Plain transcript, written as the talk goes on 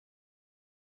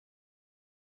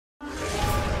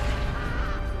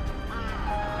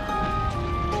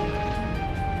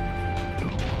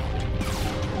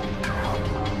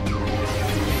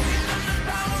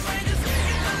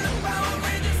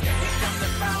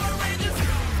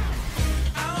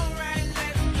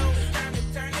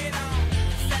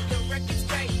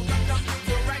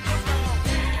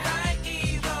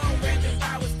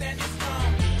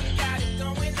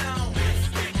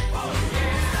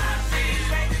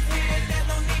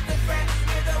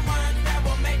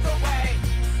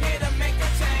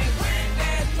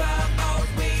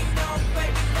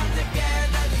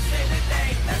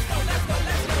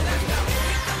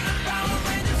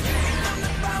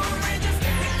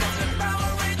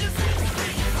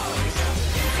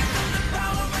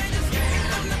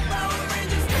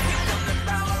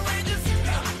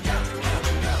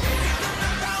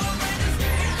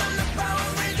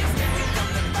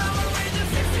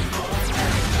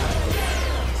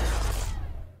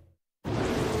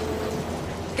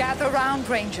around,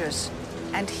 Rangers,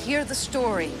 and hear the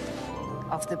story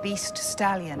of the beast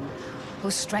stallion,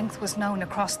 whose strength was known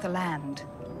across the land.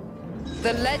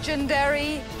 The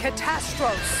legendary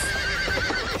Catastros.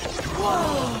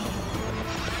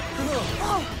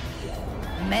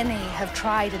 Many have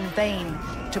tried in vain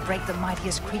to break the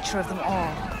mightiest creature of them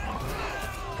all.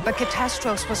 But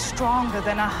Catastros was stronger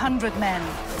than 100 men,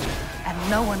 and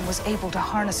no one was able to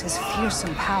harness his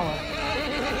fearsome power.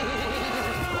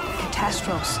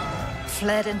 Catastros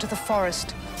fled into the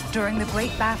forest during the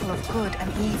great battle of good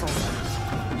and evil.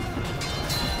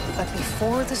 But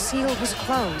before the seal was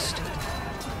closed,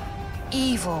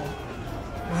 evil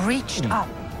reached up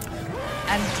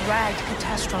and dragged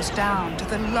Catastros down to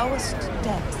the lowest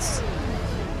depths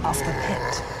of the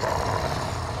pit.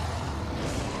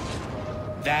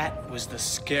 That was the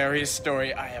scariest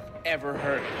story I have ever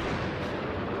heard.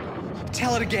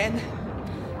 Tell it again.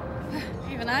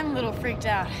 Even I'm a little freaked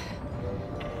out.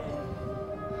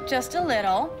 Just a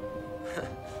little.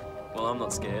 Well, I'm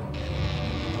not scared.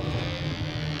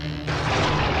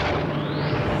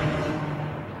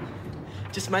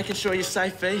 Just making sure you're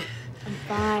safe, V. I'm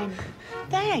fine.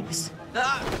 Thanks.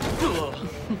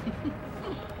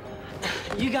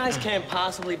 You guys can't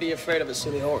possibly be afraid of a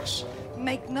silly horse.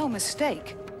 Make no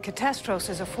mistake, Catastros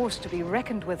is a force to be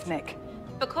reckoned with, Nick.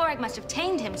 But Korag must have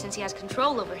tamed him since he has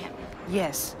control over him.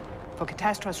 Yes, for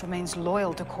Catastros remains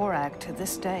loyal to Korag to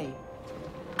this day.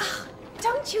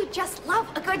 Don't you just love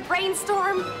a good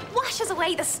brainstorm? Washes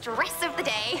away the stress of the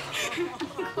day.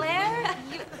 Claire,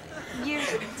 you're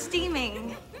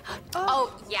steaming.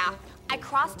 Oh, yeah. I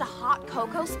crossed a hot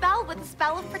cocoa spell with a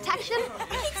spell of protection.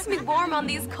 Keeps me warm on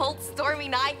these cold, stormy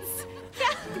nights.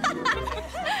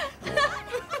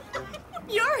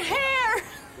 Your hair!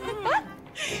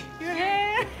 Your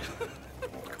hair!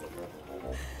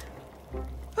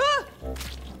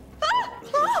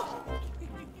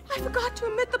 I forgot to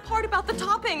omit the part about the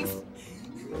toppings.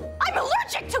 I'm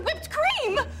allergic to whipped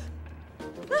cream!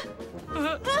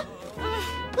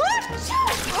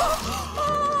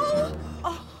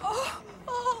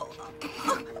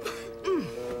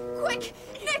 Quick,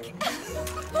 Nick!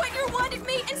 Point your wand at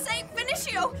me and say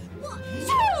Finitio!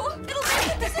 Shoo! It'll make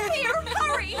it disappear!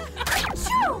 Hurry!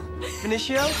 Shoo!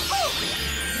 Finitio?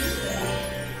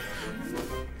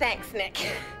 Thanks, Nick.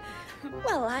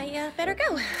 Well, I better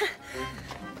go.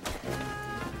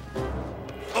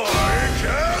 I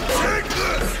can't take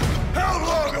this! How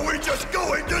long are we just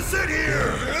going to sit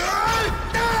here?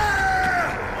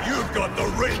 You've got the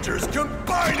Rangers'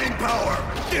 combining power!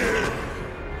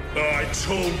 I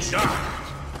told you.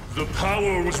 The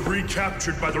power was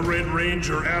recaptured by the Red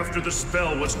Ranger after the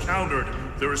spell was countered.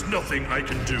 There is nothing I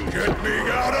can do. Get me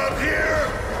out of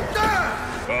here!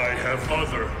 I have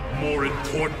other, more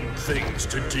important things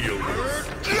to deal with.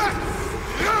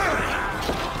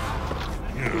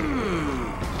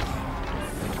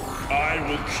 I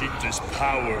will keep this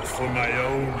power for my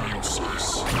own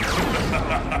uses.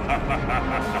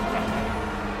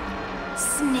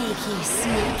 Sneaky,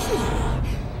 sneaky.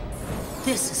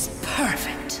 This is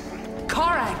perfect.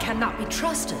 Korag cannot be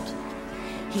trusted.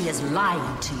 He is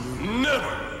lying to you.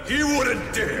 Never! He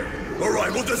wouldn't dare! Or I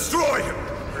will destroy him!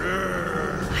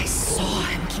 I saw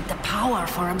him keep the power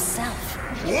for himself.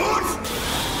 What?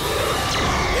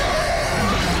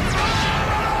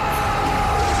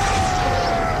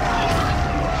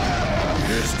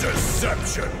 His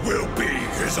deception will be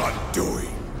his undoing.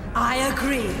 I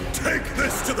agree. Take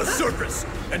this to the surface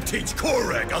and teach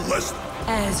Korag a lesson.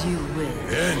 As you will.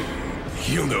 Then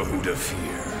he'll know who to fear.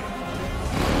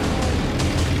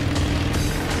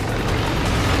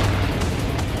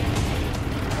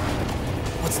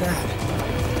 What's that?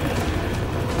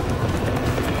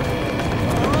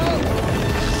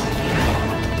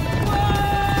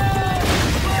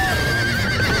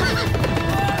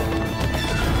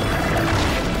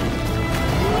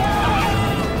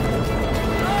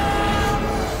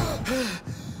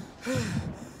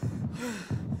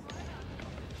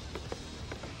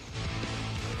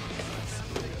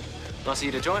 Nice of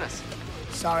you to join us.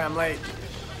 Sorry I'm late.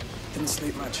 Didn't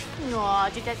sleep much. Aw,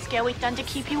 did that scary thunder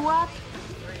keep you up?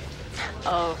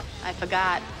 Oh, I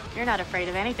forgot. You're not afraid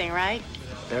of anything, right?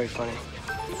 Very funny.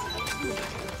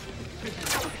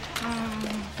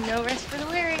 No rest for the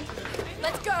weary.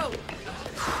 Let's go!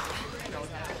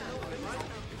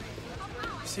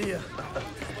 See ya.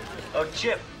 Oh,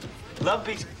 Chip. Love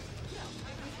beats.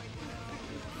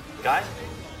 Guys?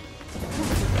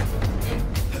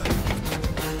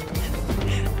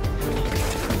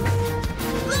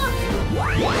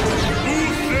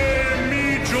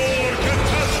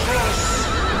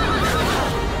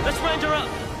 Let's ranger up!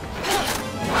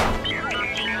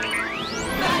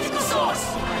 Magic sauce!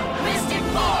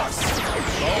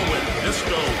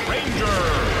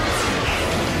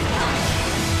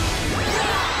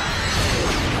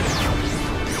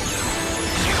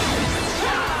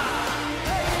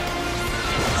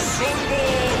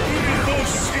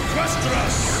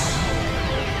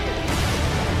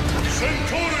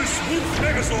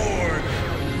 sword!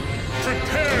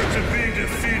 Prepare to be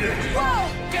defeated!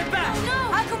 Whoa! Get back!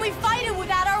 No! How can we fight it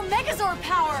without our Megazord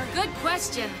power? Good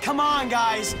question. Come on,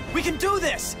 guys. We can do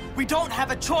this. We don't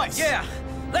have a choice. Yeah,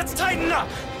 let's tighten up.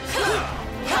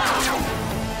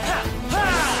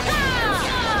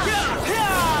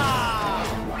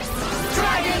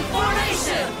 Dragon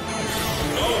formation!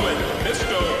 Owen,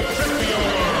 Mr.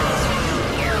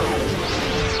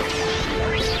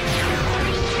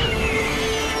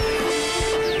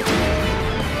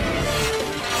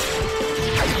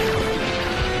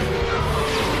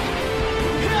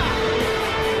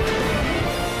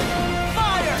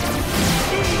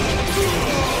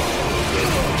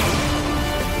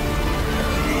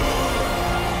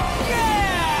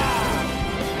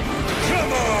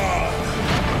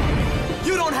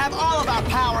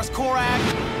 Powers, Korak!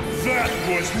 That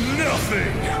was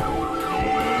nothing!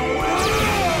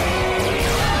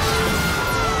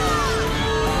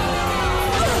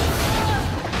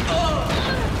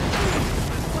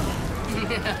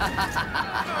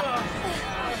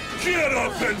 Get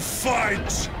up and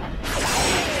fight!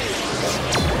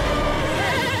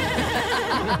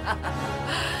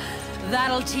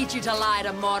 That'll teach you to lie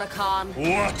to Mordecon.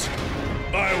 What?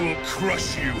 I will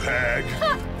crush you, hag.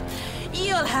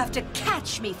 You'll have to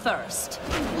catch me first.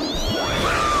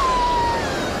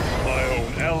 My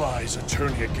own allies are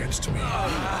turning against me.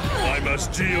 I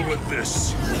must deal with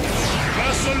this.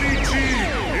 Vasaliti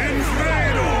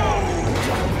Infredo!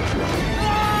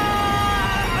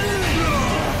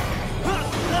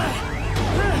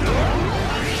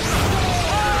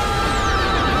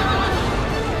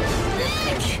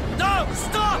 No!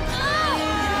 Stop!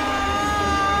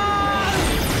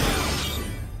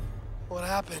 What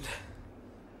happened?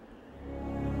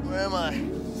 Where am I?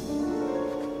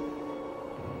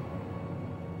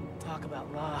 Talk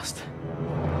about lost.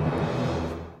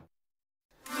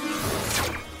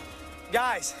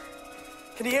 Guys,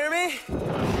 can you hear me?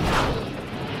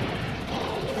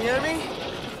 Can you hear me?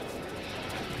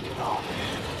 Oh,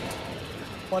 man.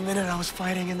 1 minute I was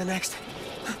fighting and the next...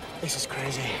 This is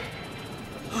crazy.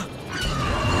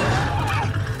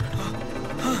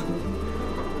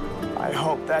 I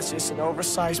hope that's just an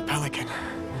oversized pelican.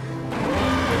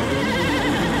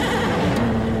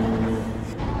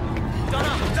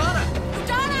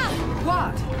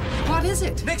 What? What is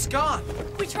it? Nick's gone.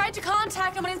 We tried to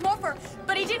contact him on his morpher,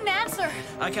 but he didn't answer.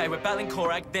 Okay, we're battling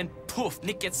Korak, then poof,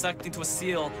 Nick gets sucked into a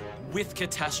seal with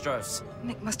Catastros.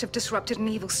 Nick must have disrupted an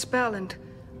evil spell and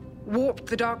warped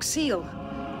the Dark Seal.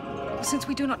 Since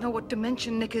we do not know what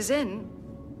dimension Nick is in,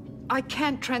 I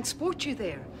can't transport you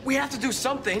there. We have to do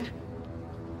something.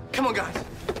 Come on, guys.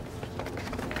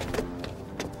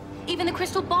 Even the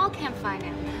crystal ball can't find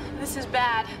him. This is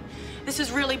bad. This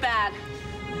is really bad.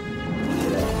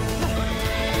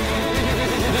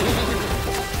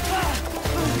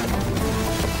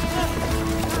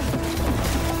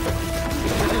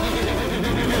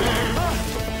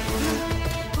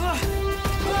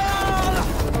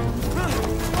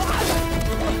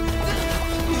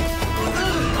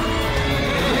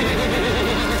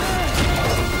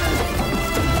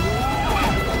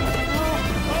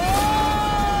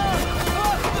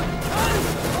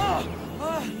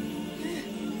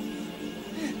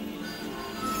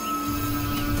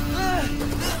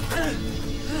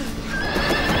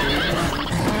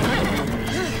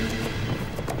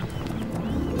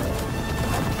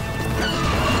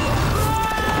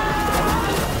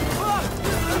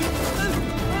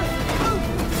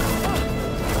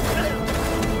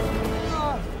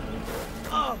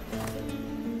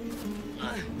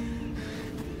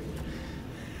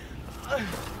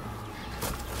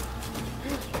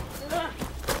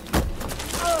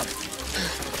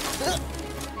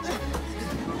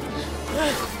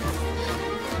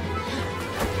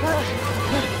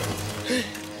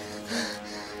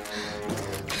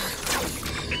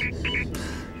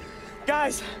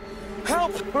 Guys,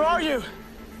 help! Where are you?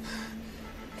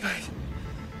 Guys,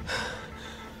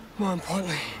 more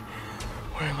importantly,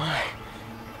 where am I?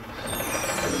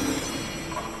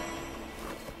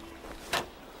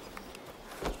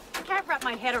 I can't wrap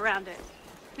my head around it.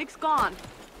 Nick's gone.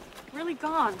 Really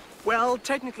gone. Well,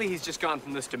 technically he's just gone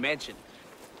from this dimension.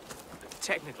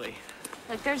 Technically.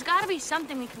 Like, there's gotta be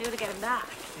something we can do to get him back.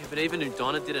 Yeah, but even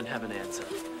Udonna didn't have an answer.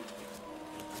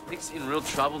 Nick's in real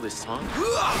trouble this time.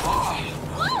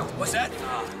 What's that?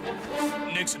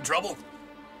 Nick's in trouble?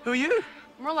 Who are you?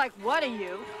 More like, what are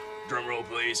you? Drum roll,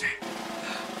 please.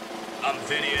 I'm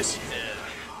Phineas.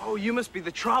 Oh, you must be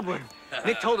the Troubler.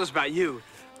 Nick told us about you,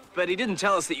 but he didn't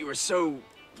tell us that you were so,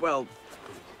 well,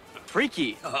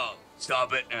 freaky. Oh,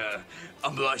 stop it.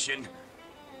 I'm blushing.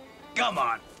 Come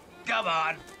on. Come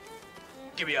on.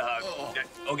 give me a hug.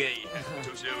 Okay,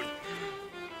 too soon.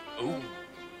 Ooh,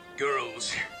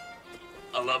 girls.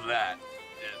 I love that.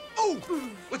 Oh,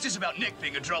 what's this about Nick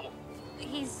being in trouble?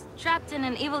 He's trapped in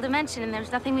an evil dimension, and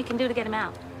there's nothing we can do to get him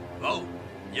out. Oh,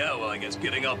 yeah, well, I guess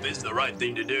getting up is the right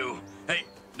thing to do. Hey,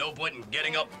 no point in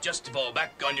getting up just to fall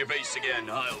back on your face again,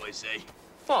 I always say.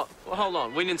 What? Well, hold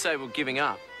on. We didn't say we're giving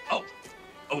up. Oh,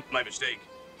 my mistake.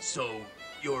 So,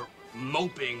 your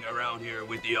moping around here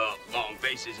with the, long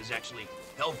faces is actually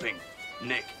helping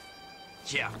Nick.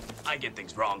 Yeah, I get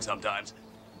things wrong sometimes.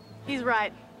 He's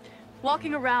right.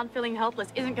 Walking around feeling helpless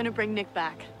isn't gonna bring Nick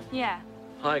back. Yeah.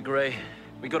 I agree.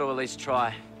 We got to at least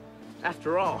try.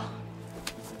 After all,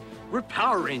 we're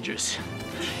Power Rangers.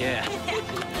 Yeah.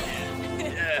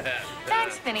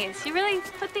 Thanks, Phineas. You really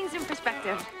put things in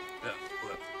perspective.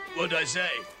 What'd I say?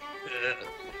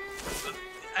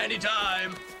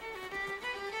 Anytime.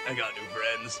 I got new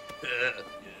friends.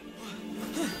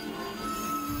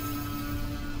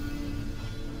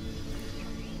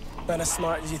 Not as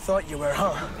smart as you thought you were,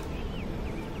 huh?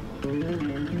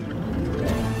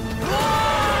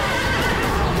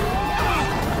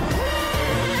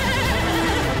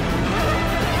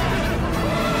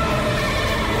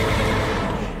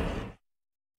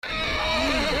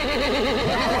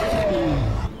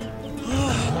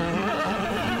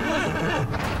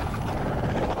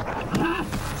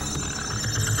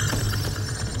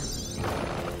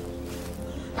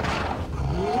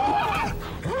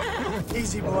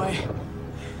 Easy, boy.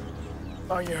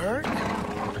 Are you hurt?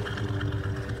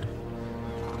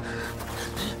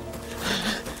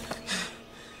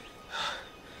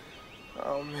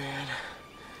 Oh, man.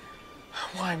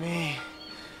 Why me?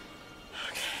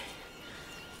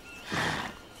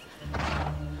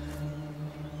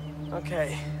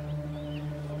 Okay.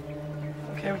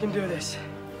 Okay, we can do this.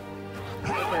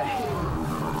 Okay.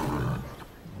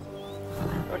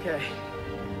 Okay.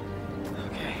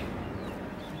 Okay.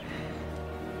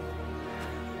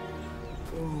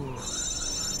 Ooh.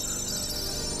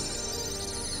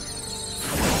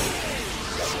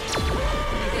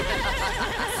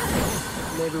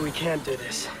 Maybe we can't do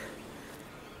this.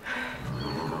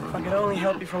 If I could only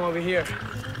help you from over here.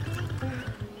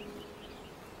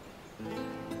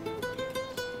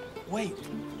 Wait.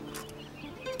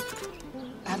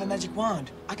 I have a magic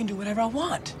wand. I can do whatever I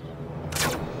want.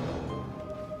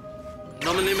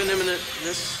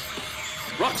 This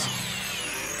rocks.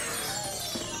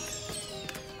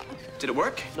 Did it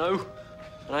work? No.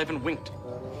 And I even winked.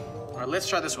 All right, let's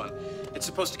try this one. It's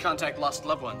supposed to contact lost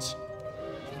loved ones.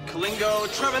 Kalingo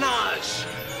Trevenage!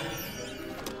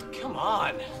 Come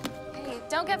on. Hey,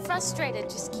 don't get frustrated.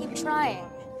 Just keep trying.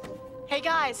 Hey,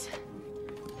 guys.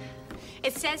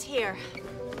 It says here,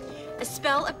 a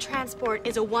spell of transport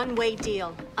is a one-way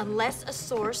deal, unless a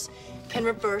source can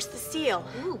reverse the seal.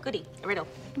 Ooh, goody. A riddle.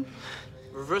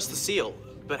 Reverse the seal,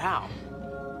 but how?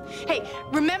 Hey,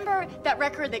 remember that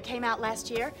record that came out last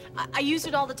year? I use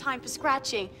it all the time for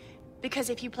scratching, because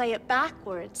if you play it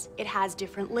backwards, it has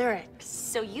different lyrics.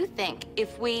 So you think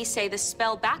if we say the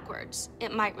spell backwards,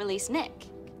 it might release Nick?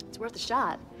 It's worth a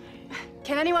shot.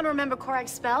 Can anyone remember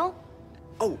Korag's spell?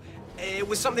 Oh, it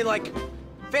was something like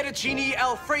fettuccine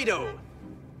Alfredo.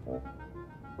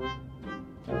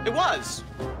 It was.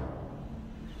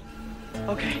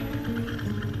 Okay.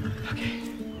 Okay.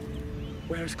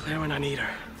 Where's Claire when I need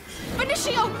her?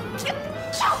 Benicio! That's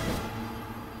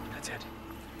it.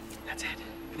 That's it.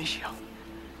 Benicio.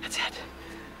 That's it.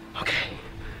 Okay.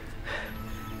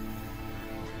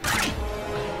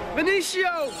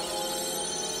 Benicio!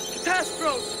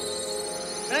 Catastros!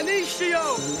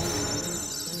 Benicio!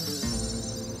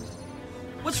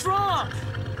 What's wrong?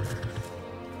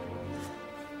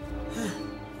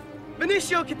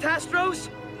 Benicio, Catastros!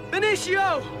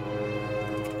 Benicio!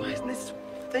 Why isn't this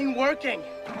thing working?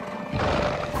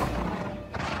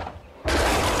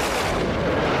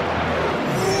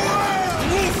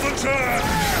 Wolf attack!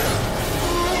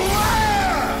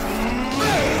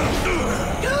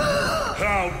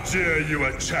 How dare you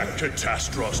attack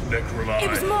Catastros, Necroli? It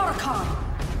was Mordecai.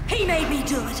 He made me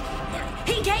do it.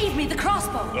 He gave me the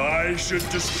crossbow. I should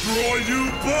destroy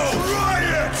you both! Try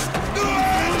it!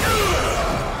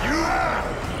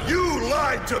 You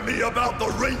lied to me about the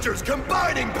Rangers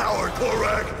combining power,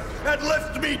 Korag, and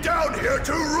left me down here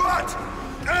to rot!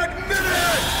 Admit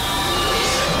it!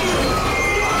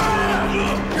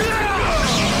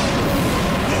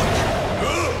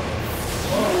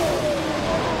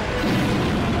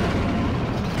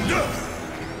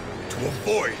 To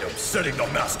avoid upsetting the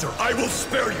Master, I will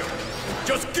spare you.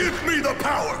 Just give me the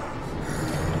power!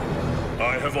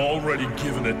 I have already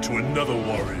given it to another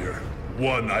warrior.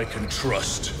 One I can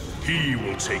trust. He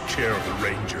will take care of the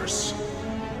Rangers.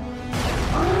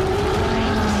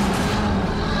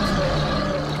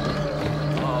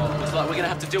 we're gonna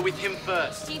have to deal with him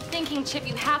first. Keep thinking, Chip.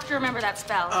 You have to remember that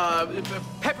spell.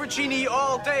 Pepperoncini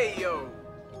all day, yo.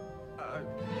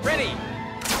 Ready.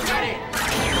 Ready.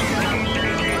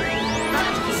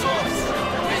 Magical source.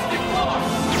 Mystic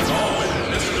force.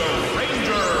 Mr.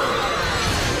 Ranger!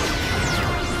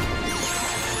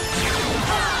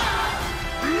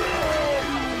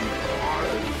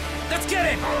 Let's get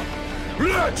him!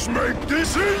 Let's make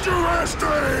this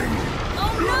interesting!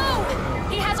 Oh no!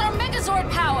 He has our Megazord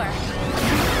power!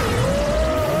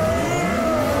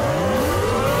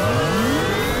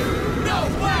 No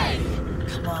way!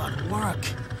 Come on, work.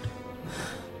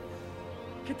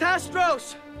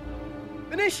 Catastros!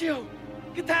 Benicio!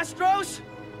 Catastros!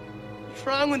 What's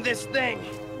wrong with this thing?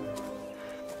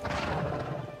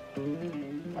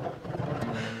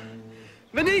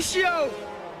 Benicio!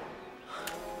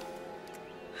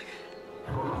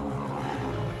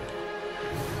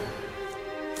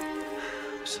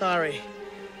 Sorry.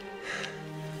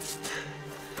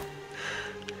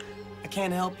 I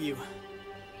can't help you.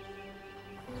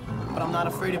 But I'm not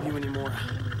afraid of you anymore.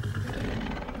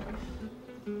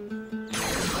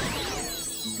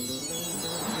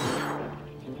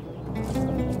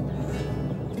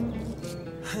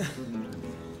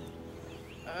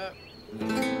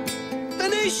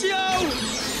 Benicio!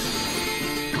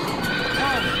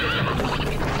 Oh.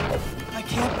 I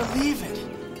can't believe it.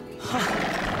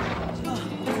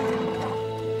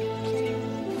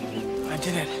 I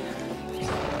did it.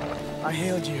 I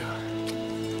healed you.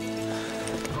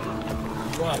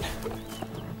 What?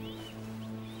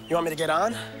 You want me to get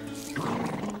on?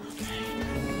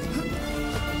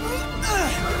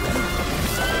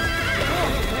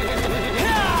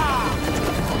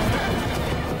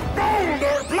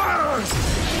 Boulder Blast!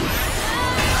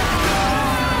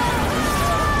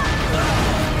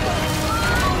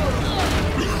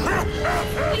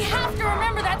 We have to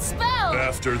remember that spell!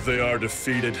 After they are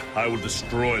defeated, I will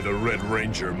destroy the Red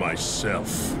Ranger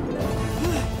myself.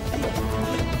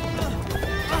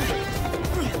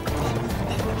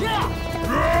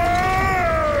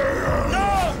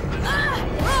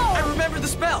 I remember the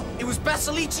spell. It was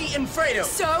Basilici and Fredo.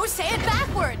 So, say it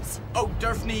backwards. Oh,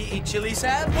 Durfni e chili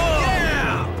sad?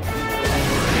 Yeah!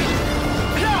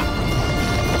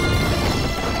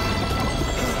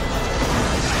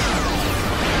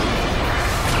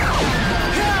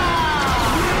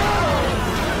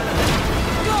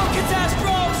 Go,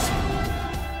 Catastros!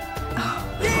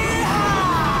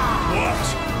 What?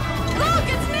 Look,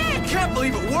 it's Nick! Can't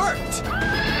believe it worked.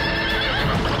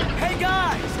 Hey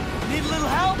guys! Need a little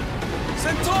help?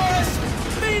 Centaurus!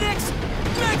 Phoenix!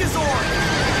 Megazord!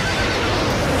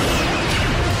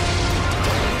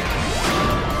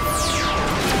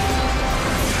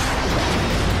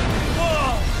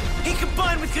 Whoa! He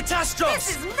combined with Catastros! This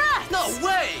is nuts! No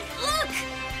way! Look!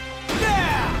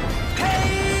 Yeah!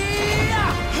 Hey-ya!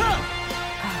 Huh!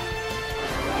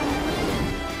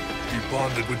 He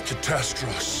bonded with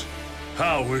Catastros.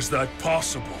 How is that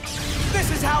possible? This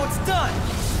is how it's done!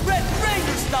 Red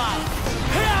Ranger style!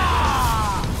 Ha!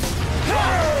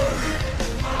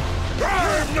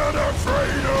 I'm not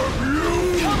afraid of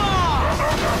you! Come on!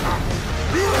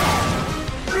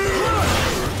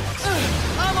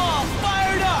 I'm all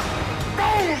fired up!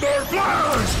 Boulder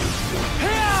Blast!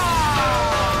 Yeah!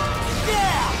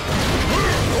 Yeah!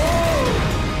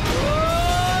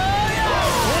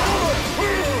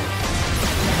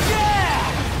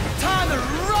 Time to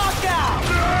rock out!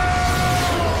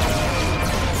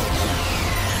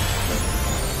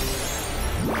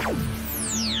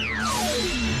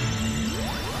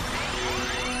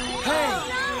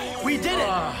 Hey! We did it!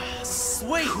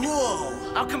 Sweet! Cool.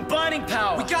 Our combining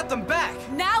power! We got them back.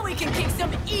 Now we can kick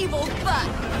some evil butt.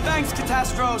 Thanks,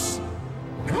 Catastros!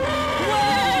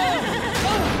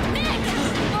 Nick!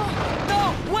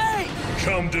 No, wait!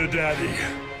 Come to Daddy.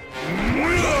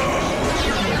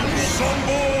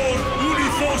 Sombor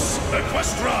Unifos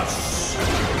Equestras!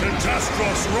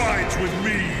 Catastros rides with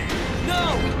me!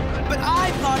 No! But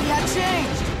I thought he had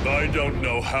changed! I don't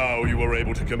know how you were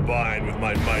able to combine with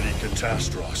my mighty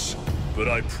Catastros, but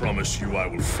I promise you I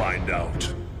will find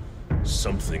out.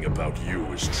 Something about you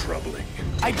is troubling.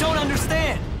 I don't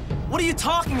understand! What are you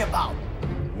talking about?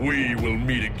 We will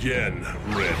meet again,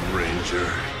 Red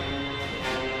Ranger.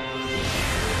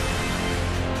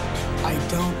 I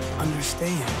don't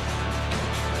understand.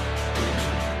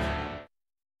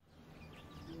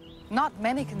 Not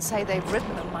many can say they've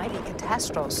ridden the mighty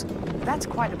Catastros. That's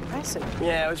quite impressive.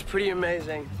 Yeah, it was pretty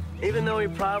amazing. Even though he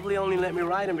probably only let me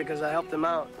ride him because I helped him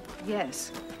out.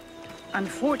 Yes.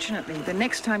 Unfortunately, the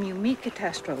next time you meet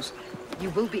Catastros, you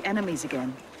will be enemies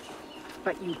again.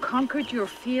 But you conquered your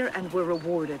fear and were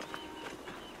rewarded.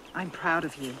 I'm proud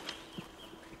of you.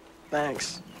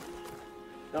 Thanks.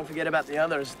 Don't forget about the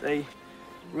others. They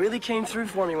really came through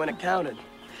for me when it counted.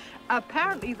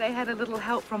 Apparently they had a little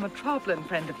help from a traveling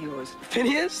friend of yours.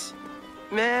 Phineas?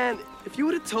 Man, if you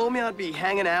would have told me I'd be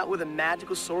hanging out with a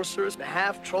magical sorceress,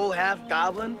 half troll, half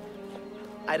goblin,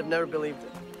 I'd have never believed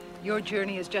it. Your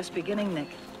journey is just beginning, Nick.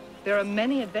 There are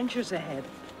many adventures ahead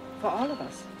for all of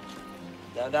us.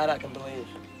 Now that I can believe.